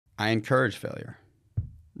I encourage failure,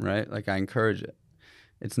 right? Like I encourage it.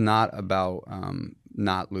 It's not about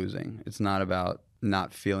not losing. It's not about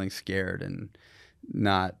not feeling scared and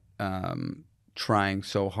not trying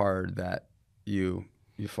so hard that you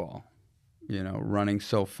fall. You know, running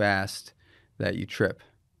so fast that you trip.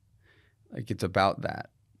 Like it's about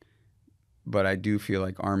that. But I do feel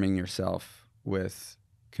like arming yourself with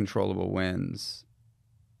controllable wins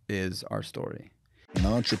is our story. An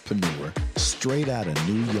entrepreneur straight out of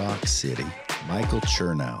New York City, Michael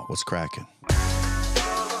Chernow. What's cracking?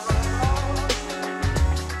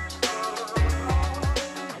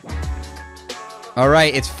 All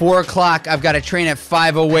right, it's 4 o'clock. I've got a train at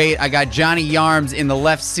 5:08. I got Johnny Yarms in the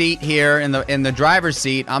left seat here, in the driver's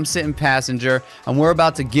seat. I'm sitting passenger, and we're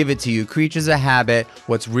about to give it to you. Creatures of Habit,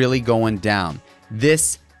 what's really going down.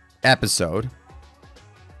 This episode,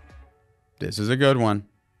 this is a good one.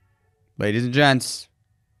 Ladies and gents,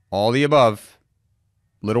 all the above,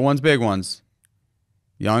 little ones, big ones,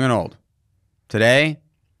 young and old. Today,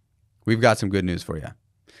 we've got some good news for you.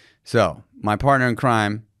 So, my partner in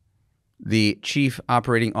crime, the Chief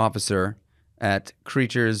Operating Officer at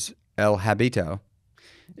Kreatures of Habit,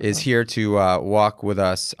 is here to walk with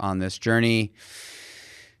us on this journey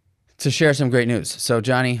to share some great news. So,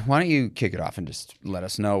 Johnny, why don't you kick it off and just let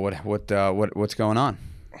us know what's going on?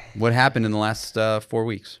 What happened in the last 4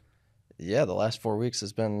 weeks? Yeah, the last 4 weeks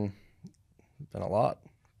has been a lot.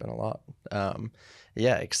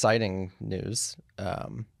 Yeah, exciting news,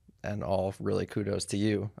 and all really kudos to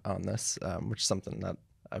you on this, which is something that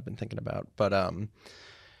I've been thinking about.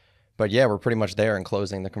 But yeah, we're pretty much there in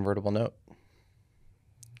closing the convertible note.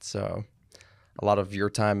 So a lot of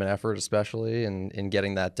your time and effort, especially in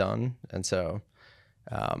getting that done. And so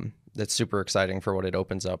that's super exciting for what it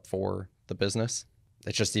opens up for the business.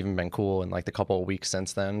 It's just even been cool in like the couple of weeks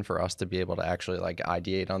since then for us to be able to actually like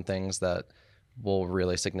ideate on things that will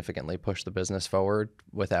really significantly push the business forward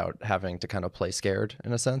without having to kind of play scared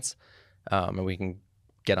in a sense. And we can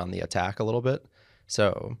get on the attack a little bit.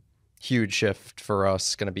 So huge shift for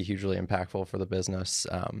us, going to be hugely impactful for the business,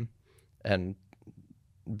 and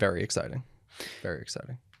very exciting. Very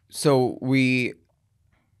exciting. So we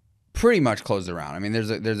pretty much closed the round. I mean,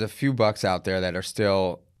 there's a few bucks out there that are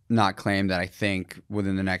still not claimed that I think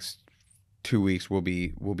within the next 2 weeks will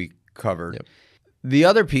be covered. Yep. The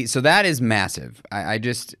other piece, so that is massive.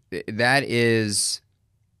 That is,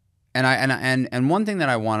 and one thing that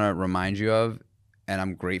I want to remind you of, and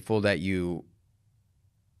I'm grateful that you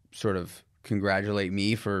sort of congratulate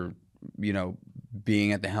me for,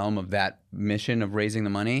 being at the helm of that mission of raising the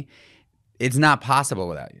money. It's not possible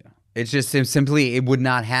without you. It's just simply, it would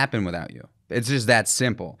not happen without you. It's just that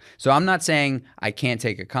simple. So I'm not saying I can't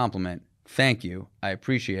take a compliment. Thank you. I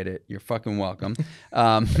appreciate it. You're fucking welcome.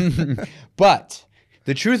 But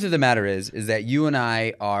the truth of the matter is that you and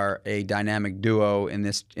I are a dynamic duo in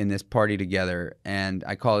this party together, and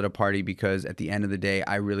I call it a party because at the end of the day,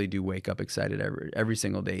 I really do wake up excited every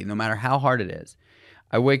single day, no matter how hard it is.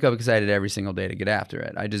 I wake up excited every single day to get after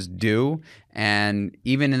it. I just do, and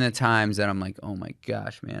even in the times that I'm like, oh my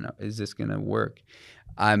gosh, man, is this gonna work?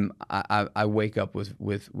 I wake up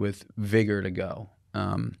with vigor to go.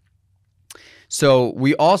 So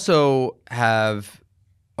we also have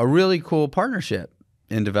a really cool partnership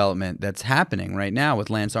in development that's happening right now with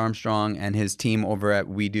Lance Armstrong and his team over at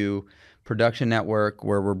We Do Production Network,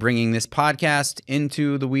 where we're bringing this podcast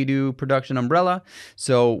into the We Do production umbrella.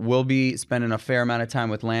 So we'll be spending a fair amount of time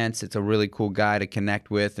with Lance. It's a really cool guy to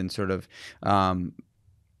connect with and sort of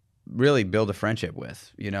really build a friendship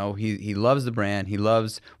with. He loves the brand, he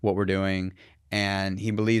loves what we're doing, and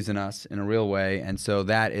he believes in us in a real way. And so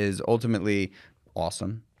that is ultimately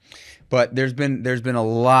awesome. But there's been a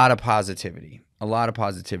lot of positivity.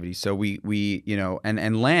 So we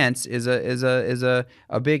and Lance is a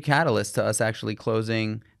big catalyst to us actually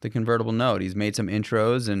closing the convertible note. He's made some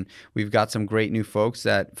intros, and we've got some great new folks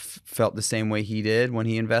that felt the same way he did when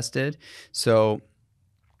he invested. So,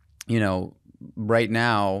 right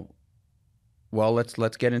now, well,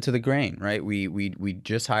 let's get into the grain, right? We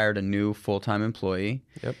just hired a new full-time employee.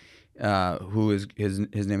 Yep. Who is his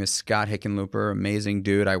name is Scott Hickenlooper, amazing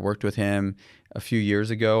dude. I worked with him a few years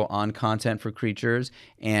ago on content for Creatures,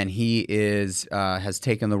 and he has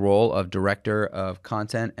taken the role of director of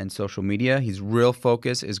content and social media. His real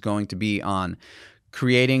focus is going to be on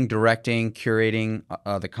creating, directing, curating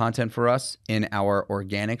the content for us in our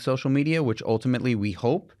organic social media, which ultimately we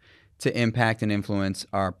hope to impact and influence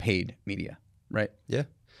our paid media, right? Yeah,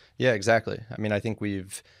 exactly. I mean, I think we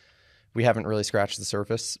haven't really scratched the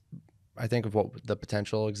surface, I think, of what the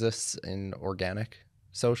potential exists in organic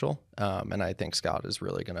social, and I think Scott is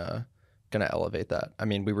really gonna elevate that. I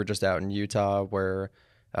mean, we were just out in Utah where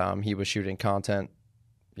He was shooting content,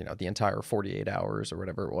 the entire 48 hours or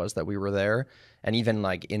whatever it was that we were there. And even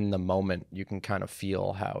like in the moment, you can kind of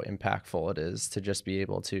feel how impactful it is to just be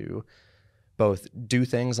able to both do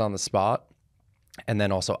things on the spot and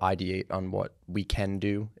then also ideate on what we can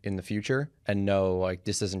do in the future and know like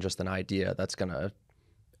this isn't just an idea that's going to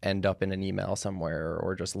end up in an email somewhere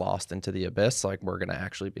or just lost into the abyss. Like we're going to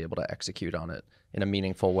actually be able to execute on it in a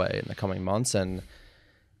meaningful way in the coming months. And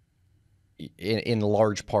in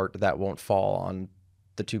large part, that won't fall on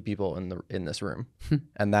the two people in this room.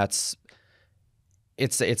 And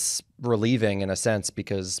it's relieving in a sense,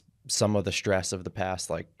 because some of the stress of the past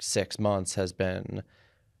like 6 months has been,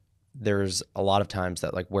 there's a lot of times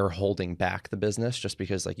that like we're holding back the business just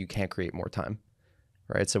because like you can't create more time,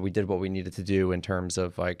 right? So we did what we needed to do in terms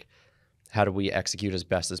of like, how do we execute as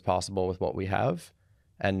best as possible with what we have?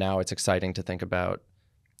 And now it's exciting to think about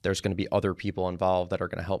there's going to be other people involved that are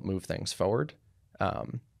going to help move things forward.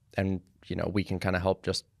 And, we can kind of help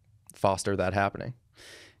just foster that happening.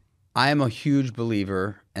 I am a huge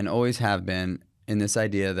believer, and always have been, in this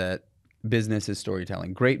idea that business is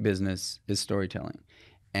storytelling. Great business is storytelling.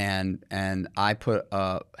 And I put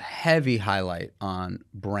a heavy highlight on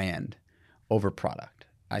brand over product.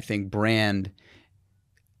 I think brand,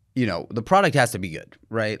 the product has to be good,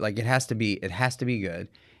 right? Like it has to be good.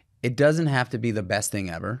 It doesn't have to be the best thing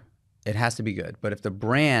ever. It has to be good. But if the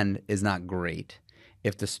brand is not great,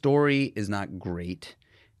 if the story is not great,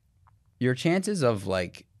 your chances of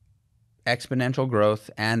like exponential growth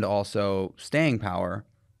and also staying power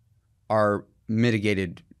are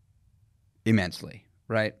mitigated immensely,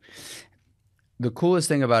 right? The coolest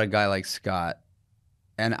thing about a guy like Scott,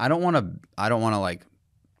 and I don't want to like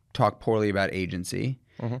talk poorly about agency,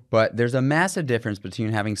 but there's a massive difference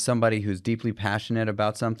between having somebody who's deeply passionate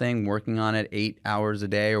about something, working on it 8 hours a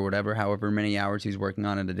day or whatever, however many hours he's working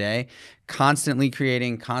on it a day, constantly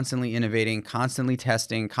creating, constantly innovating, constantly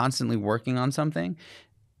testing, constantly working on something,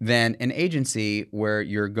 than an agency where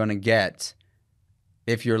you're going to get,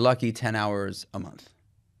 if you're lucky, 10 hours a month,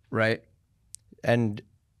 right? And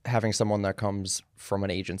having someone that comes from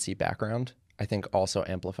an agency background, I think also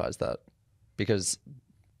amplifies that, because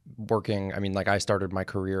I started my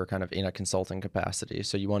career kind of in a consulting capacity.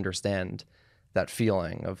 So you understand that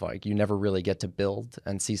feeling of like, you never really get to build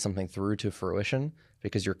and see something through to fruition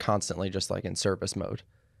because you're constantly just like in service mode,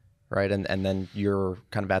 right? And then you're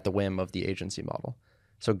kind of at the whim of the agency model.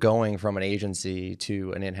 So going from an agency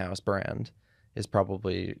to an in-house brand is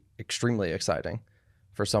probably extremely exciting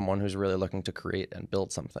for someone who's really looking to create and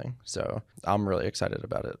build something. So I'm really excited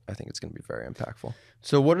about it. I think it's going to be very impactful.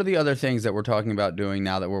 So what are the other things that we're talking about doing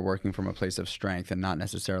now that we're working from a place of strength and not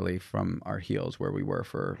necessarily from our heels where we were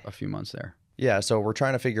for a few months there? Yeah, so we're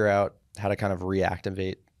trying to figure out how to kind of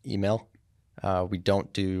reactivate email. We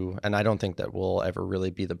don't do, and I don't think that we'll ever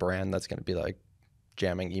really be the brand that's going to be like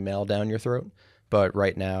jamming email down your throat. But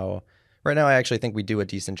right now, I actually think we do a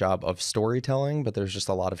decent job of storytelling, but there's just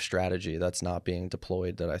a lot of strategy that's not being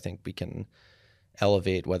deployed that I think we can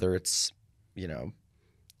elevate, whether it's,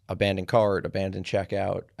 abandoned cart, abandoned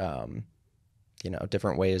checkout,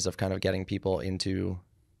 different ways of kind of getting people into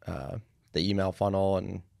the email funnel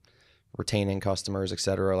and retaining customers, et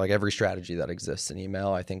cetera. Like every strategy that exists in email,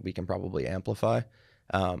 I think we can probably amplify.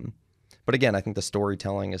 But again, I think the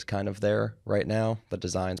storytelling is kind of there right now. The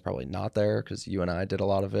design's probably not there because you and I did a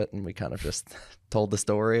lot of it and we kind of just told the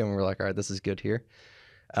story and we're like, all right, this is good here.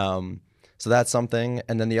 So that's something.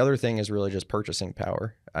 And then the other thing is really just purchasing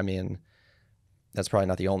power. I mean, that's probably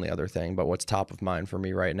not the only other thing, but what's top of mind for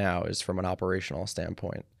me right now is from an operational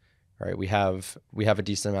standpoint, right? We have a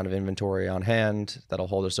decent amount of inventory on hand that'll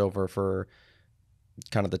hold us over for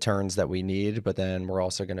kind of the turns that we need, but then we're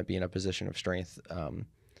also going to be in a position of strength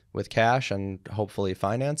with cash and hopefully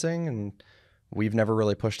financing. And we've never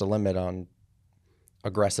really pushed a limit on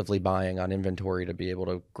aggressively buying on inventory to be able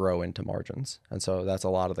to grow into margins. And so that's a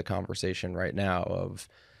lot of the conversation right now of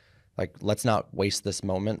like, let's not waste this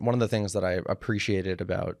moment. One of the things that I appreciated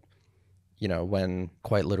about, when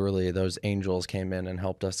quite literally those angels came in and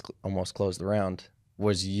helped us almost close the round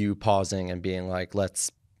was you pausing and being like,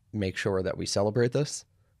 let's make sure that we celebrate this.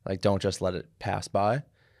 Like, don't just let it pass by.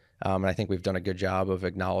 And I think we've done a good job of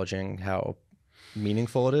acknowledging how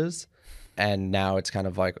meaningful it is. And now it's kind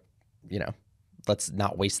of like, let's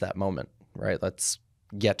not waste that moment, right? Let's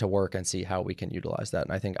get to work and see how we can utilize that.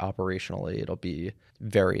 And I think operationally, it'll be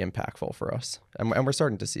very impactful for us. And we're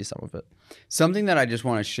starting to see some of it. Something that I just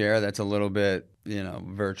want to share that's a little bit,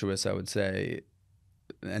 virtuous, I would say,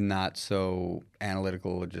 and not so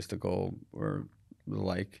analytical, logistical, or the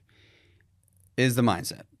like, is the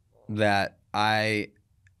mindset that I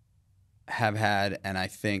have had, and I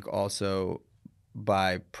think also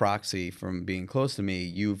by proxy from being close to me,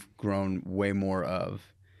 you've grown way more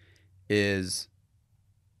of is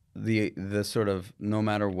the sort of no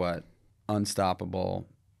matter what, unstoppable,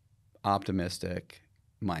 optimistic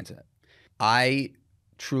mindset. I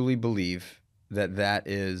truly believe that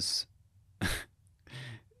is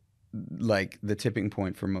like the tipping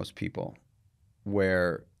point for most people,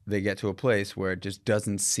 where they get to a place where it just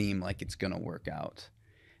doesn't seem like it's going to work out.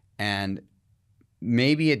 And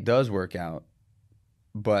maybe it does work out,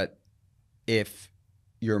 but if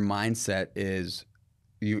your mindset is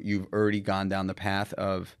you've already gone down the path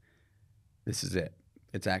of this is it,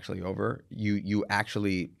 it's actually over, you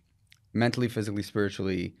actually mentally, physically,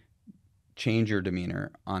 spiritually change your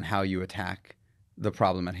demeanor on how you attack the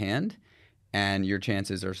problem at hand, and your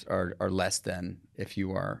chances are less than if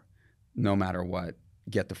you are, no matter what,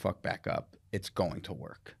 get the fuck back up, it's going to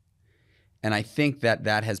work. And I think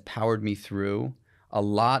that has powered me through a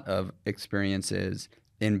lot of experiences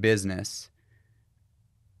in business.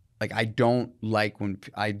 Like I don't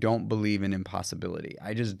believe in impossibility.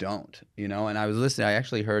 I just don't, And I was listening. I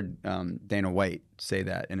actually heard Dana White say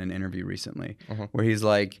that in an interview recently, where he's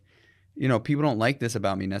like, people don't like this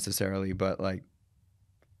about me necessarily, but like,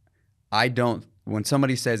 when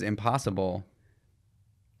somebody says impossible,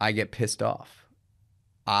 I get pissed off.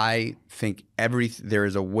 I think there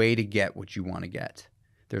is a way to get what you want to get.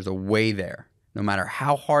 There's a way there, no matter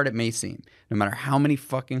how hard it may seem, no matter how many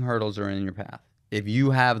fucking hurdles are in your path. If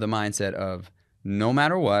you have the mindset of no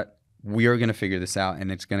matter what, we are going to figure this out,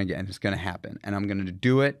 and it's going to happen, and I'm going to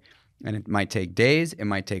do it, and it might take days, it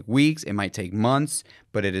might take weeks, it might take months,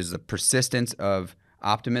 but it is the persistence of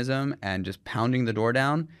optimism and just pounding the door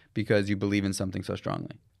down because you believe in something so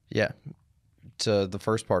strongly. Yeah. To the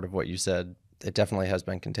first part of what you said, it definitely has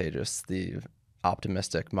been contagious, the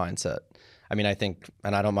optimistic mindset. I mean, I think,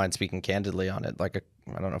 and I don't mind speaking candidly on it, like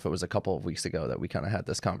I don't know if it was a couple of weeks ago that we kind of had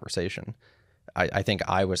this conversation. I think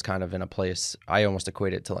I was kind of in a place, I almost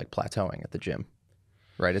equate it to like plateauing at the gym,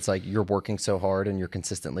 right? It's like you're working so hard and you're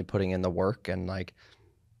consistently putting in the work, and like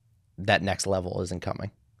that next level isn't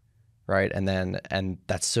coming, right? And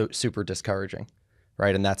that's so super discouraging,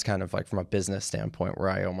 right? And that's kind of like from a business standpoint where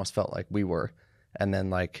I almost felt like we were. And then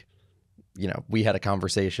like, we had a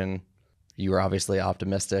conversation. You were obviously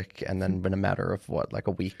optimistic, and then in a matter of what, like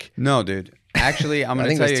a week? No, dude. Actually, I'm going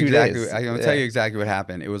to tell you exactly. I'm going to tell you exactly what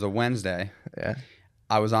happened. It was a Wednesday. Yeah.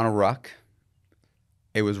 I was on a ruck.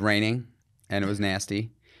 It was raining, and it was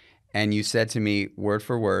nasty. And you said to me, word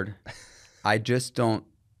for word, I just don't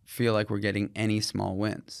feel like we're getting any small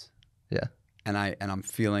wins. Yeah. And I'm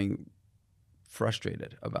feeling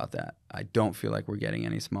frustrated about that. I don't feel like we're getting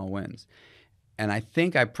any small wins. And I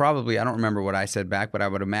think I don't remember what I said back, but I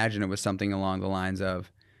would imagine it was something along the lines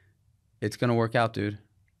of, it's going to work out, dude.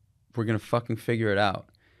 We're going to fucking figure it out.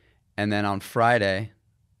 And then on Friday,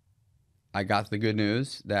 I got the good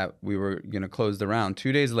news that we were going to close the round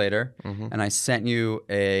 2 days later. And I sent you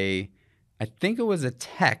I think it was a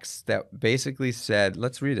text that basically said,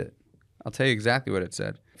 let's read it. I'll tell you exactly what it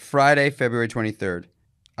said. Friday, February 23rd.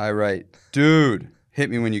 I write, dude, hit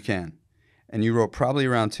me when you can. And you wrote, probably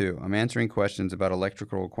around 2. I'm answering questions about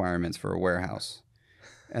electrical requirements for a warehouse.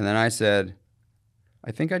 And then I said,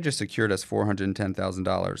 I think I just secured us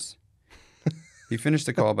 $410,000. He finished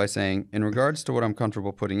the call by saying, in regards to what I'm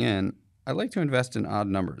comfortable putting in, I like to invest in odd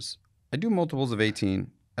numbers. I do multiples of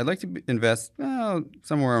 18. I'd like to invest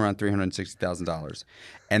somewhere around $360,000.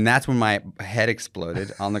 And that's when my head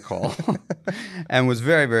exploded on the call and was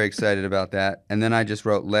very, very excited about that. And then I just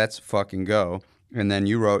wrote, let's fucking go. And then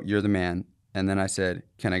you wrote, you're the man. And then I said,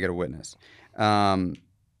 can I get a witness? And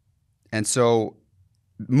so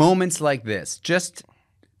moments like this, just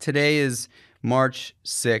today is March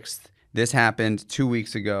 6th. This happened 2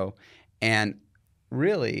 weeks ago. And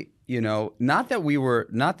really, not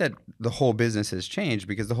that the whole business has changed,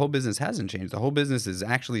 because the whole business hasn't changed. The whole business has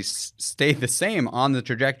actually stayed the same on the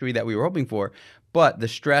trajectory that we were hoping for. But the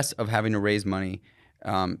stress of having to raise money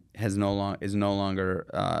is no longer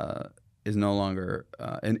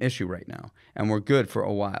an issue right now, and we're good for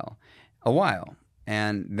a while,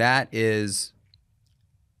 and that is,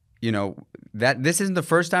 that this isn't the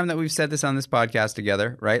first time that we've said this on this podcast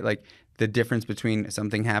together, right? Like the difference between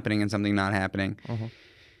something happening and something not happening.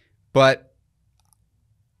 But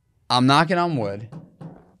I'm knocking on wood.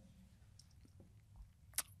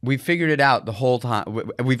 We've figured it out the whole time.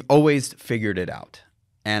 We've always figured it out,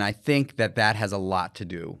 and I think that has a lot to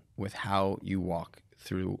do with how you walk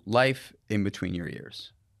through life in between your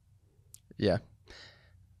ears. Yeah.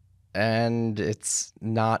 And it's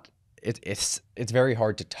very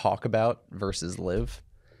hard to talk about versus live,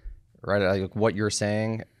 right? Like what you're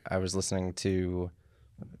saying, I was listening to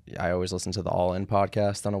I always listen to the All In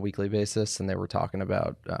podcast on a weekly basis, and they were talking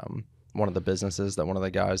about one of the businesses that one of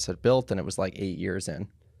the guys had built, and it was like 8 years in,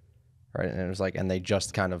 right? And it was like, and they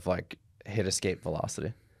just kind of like hit escape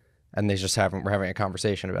velocity, and we're having a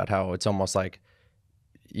conversation about how it's almost like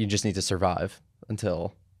you just need to survive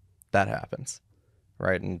until that happens,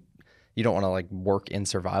 right? And you don't want to like work in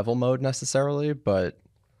survival mode necessarily, but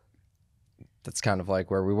that's kind of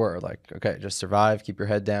like where we were. Like, okay, just survive, keep your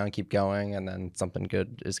head down, keep going, and then something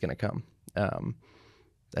good is going to come.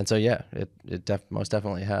 And so, yeah, it most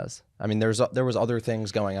definitely has. I mean, there was other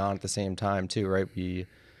things going on at the same time too, right? We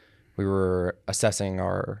were assessing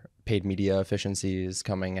our paid media efficiencies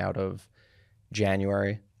coming out of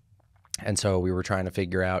January, and so we were trying to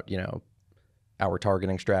figure out, our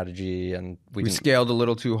targeting strategy, and we scaled a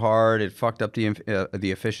little too hard. It fucked up the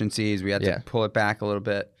efficiencies. We had to pull it back a little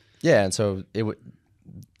bit. Yeah, and so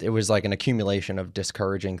it was like an accumulation of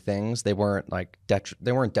discouraging things. They weren't like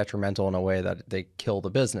they weren't detrimental in a way that they kill the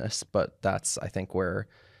business, but that's, I think, where,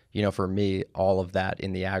 for me, all of that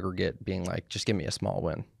in the aggregate being like, just give me a small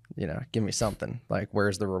win, give me something. Like,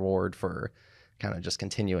 where's the reward for kind of just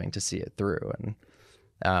continuing to see it through?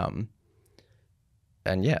 And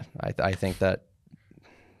yeah, I think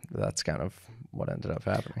that's kind of what ended up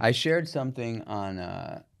happening. I shared something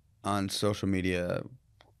on social media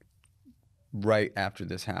right after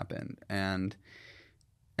this happened, and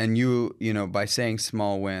you by saying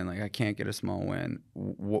small win, like, I can't get a small win.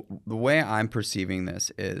 The way I'm perceiving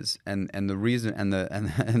this is, and the reason and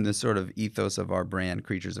the sort of ethos of our brand,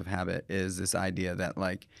 Creatures of Habit, is this idea that,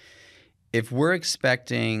 like, if we're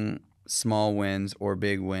expecting small wins or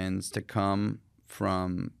big wins to come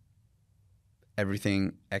from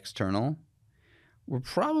everything external, we're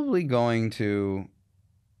probably going to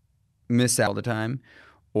miss out all the time,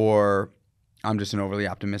 or I'm just an overly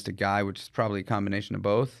optimistic guy, which is probably a combination of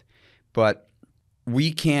both. But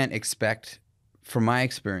we can't expect, from my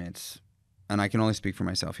experience, and I can only speak for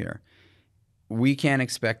myself here, we can't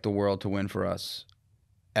expect the world to win for us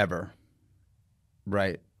ever,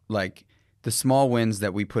 right? Like, the small wins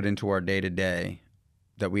that we put into our day-to-day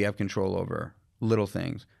that we have control over, little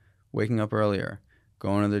things, waking up earlier,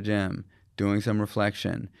 going to the gym, doing some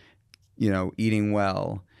reflection, eating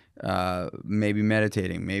well, maybe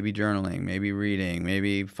meditating, maybe journaling, maybe reading,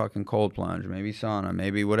 maybe fucking cold plunge, maybe sauna,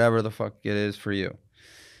 maybe whatever the fuck it is for you.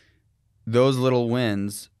 Those little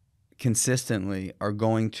wins consistently are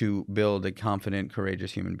going to build a confident,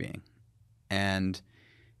 courageous human being. And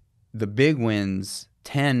the big wins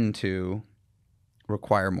tend to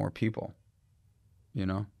require more people.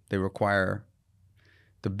 They require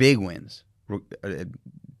the big wins.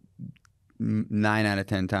 9 out of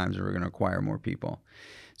 10 times we're going to require more people.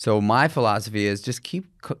 So my philosophy is just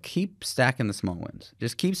keep stacking the small wins.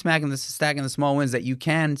 Just keep stacking the small wins that you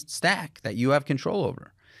can stack, that you have control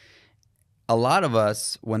over. A lot of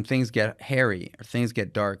us, when things get hairy or things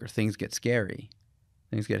get dark or things get scary,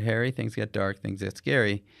 things get hairy, things get dark, things get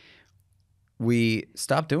scary, we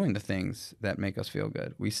stop doing the things that make us feel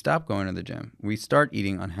good. We stop going to the gym. We start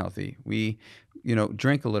eating unhealthy. We,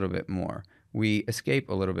 drink a little bit more. We escape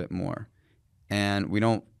a little bit more. And we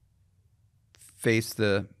don't face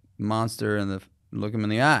the monster and look him in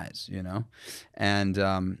the eyes, and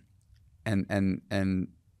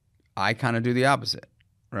I kind of do the opposite,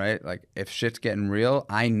 right? Like, if shit's getting real,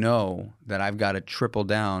 I know that I've got to triple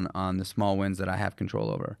down on the small wins that I have control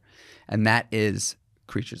over, and that is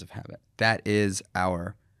Creatures of Habit. That is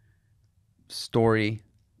our story.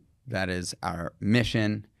 That is our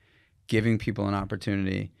mission, giving people an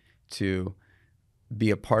opportunity to be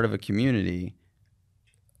a part of a community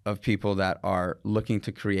of people that are looking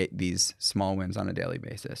to create these small wins on a daily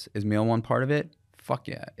basis. Is Meal One part of it? Fuck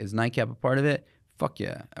yeah. Is Nightcap a part of it? Fuck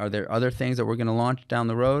yeah. Are there other things that we're going to launch down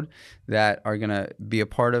the road that are going to be a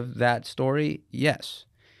part of that story? Yes.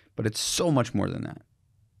 But it's so much more than that.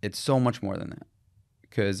 It's so much more than that.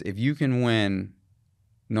 Because if you can win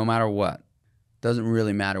no matter what, doesn't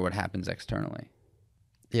really matter what happens externally.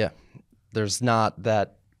 Yeah. There's not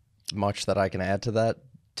that much that I can add to that,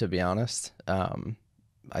 to be honest.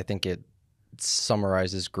 I think it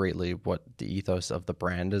summarizes greatly what the ethos of the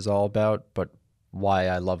brand is all about, but why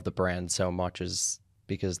I love the brand so much is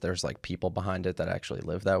because there's like people behind it that actually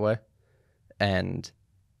live that way, and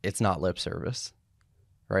it's not lip service,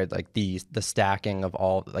 right? Like the stacking of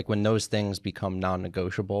all, like, when those things become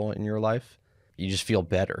non-negotiable in your life, you just feel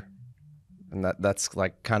better, and that's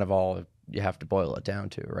like kind of all you have to boil it down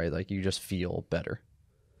to, right? Like, you just feel better.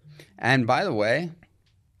 And by the way,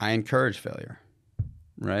 I encourage failure.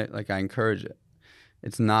 Right? Like, I encourage it.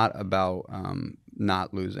 It's not about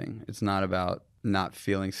not losing. It's not about not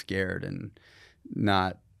feeling scared and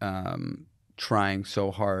not trying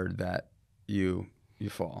so hard that you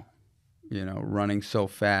fall, running so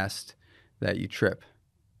fast that you trip.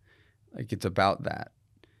 Like, it's about that.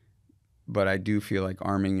 But I do feel like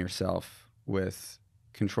arming yourself with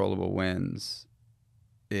controllable wins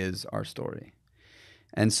is our story.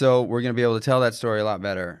 And so we're going to be able to tell that story a lot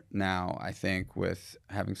better now, I think, with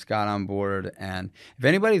having Scott on board. And if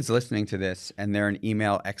anybody's listening to this and they're an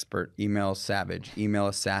email expert, email savage, email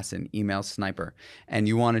assassin, email sniper, and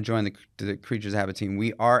you want to join the Creatures of Habit team,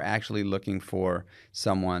 we are actually looking for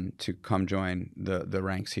someone to come join the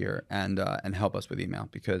ranks here and help us with email,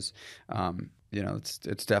 because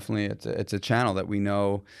it's definitely it's a channel that we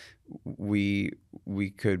know we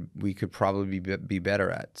could probably be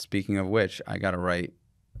better at. Speaking of which, I got to write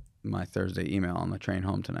my Thursday email on the train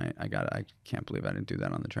home tonight. I can't believe I didn't do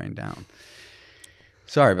that on the train down.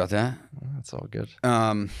 Sorry about that. That's all good.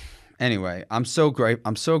 Anyway, I'm so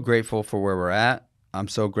grateful for where we're at. I'm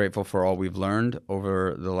so grateful for all we've learned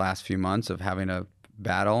over the last few months of having to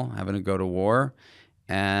battle, having to go to war,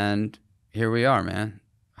 and here we are, man.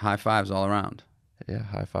 High fives all around. Yeah,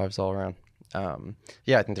 high fives all around. I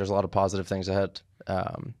think there's a lot of positive things ahead,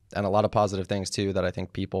 and a lot of positive things too that I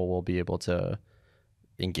think people will be able to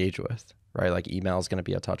engage with, right? Like, email is going to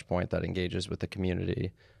be a touch point that engages with the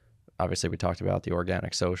community. Obviously, we talked about the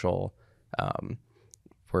organic social.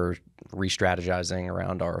 We're re-strategizing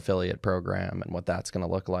around our affiliate program and what that's going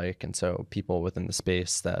to look like. And so people within the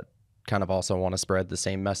space that kind of also want to spread the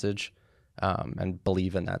same message and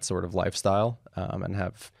believe in that sort of lifestyle and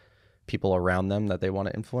have people around them that they want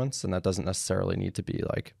to influence. And that doesn't necessarily need to be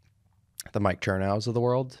like the Mike Chernows of the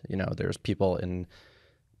world. There's people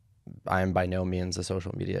I am by no means a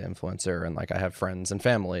social media influencer, and like, I have friends and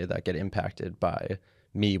family that get impacted by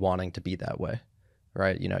me wanting to be that way,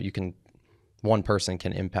 right? One person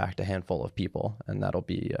can impact a handful of people, and that'll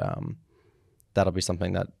be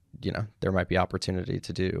something that, there might be opportunity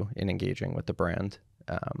to do in engaging with the brand.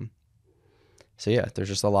 So yeah, there's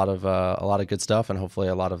just a lot of good stuff, and hopefully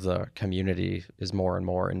a lot of the community is more and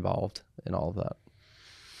more involved in all of that.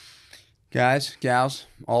 Guys, gals,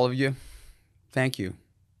 all of you, thank you.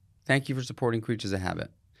 Thank you for supporting Creatures of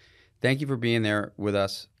Habit. Thank you for being there with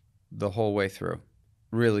us the whole way through.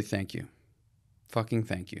 Really, thank you. Fucking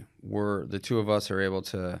thank you. The two of us are able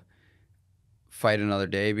to fight another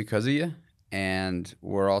day because of you, and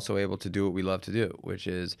we're also able to do what we love to do, which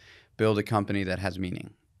is build a company that has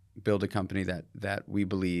meaning. Build a company that we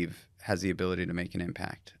believe has the ability to make an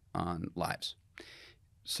impact on lives.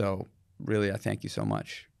 So really, I thank you so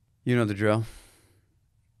much. You know the drill.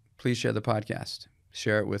 Please share the podcast.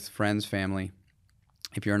 Share it with friends, family.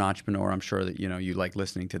 If you're an entrepreneur, I'm sure that you like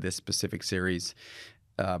listening to this specific series.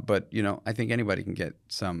 But I think anybody can get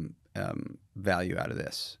some value out of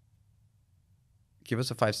this. Give us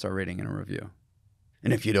a 5-star rating and a review.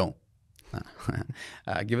 And if you don't,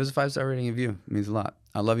 give us a 5-star rating and review. It means a lot.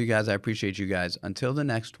 I love you guys. I appreciate you guys. Until the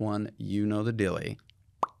next one, you know the dilly.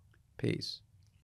 Peace.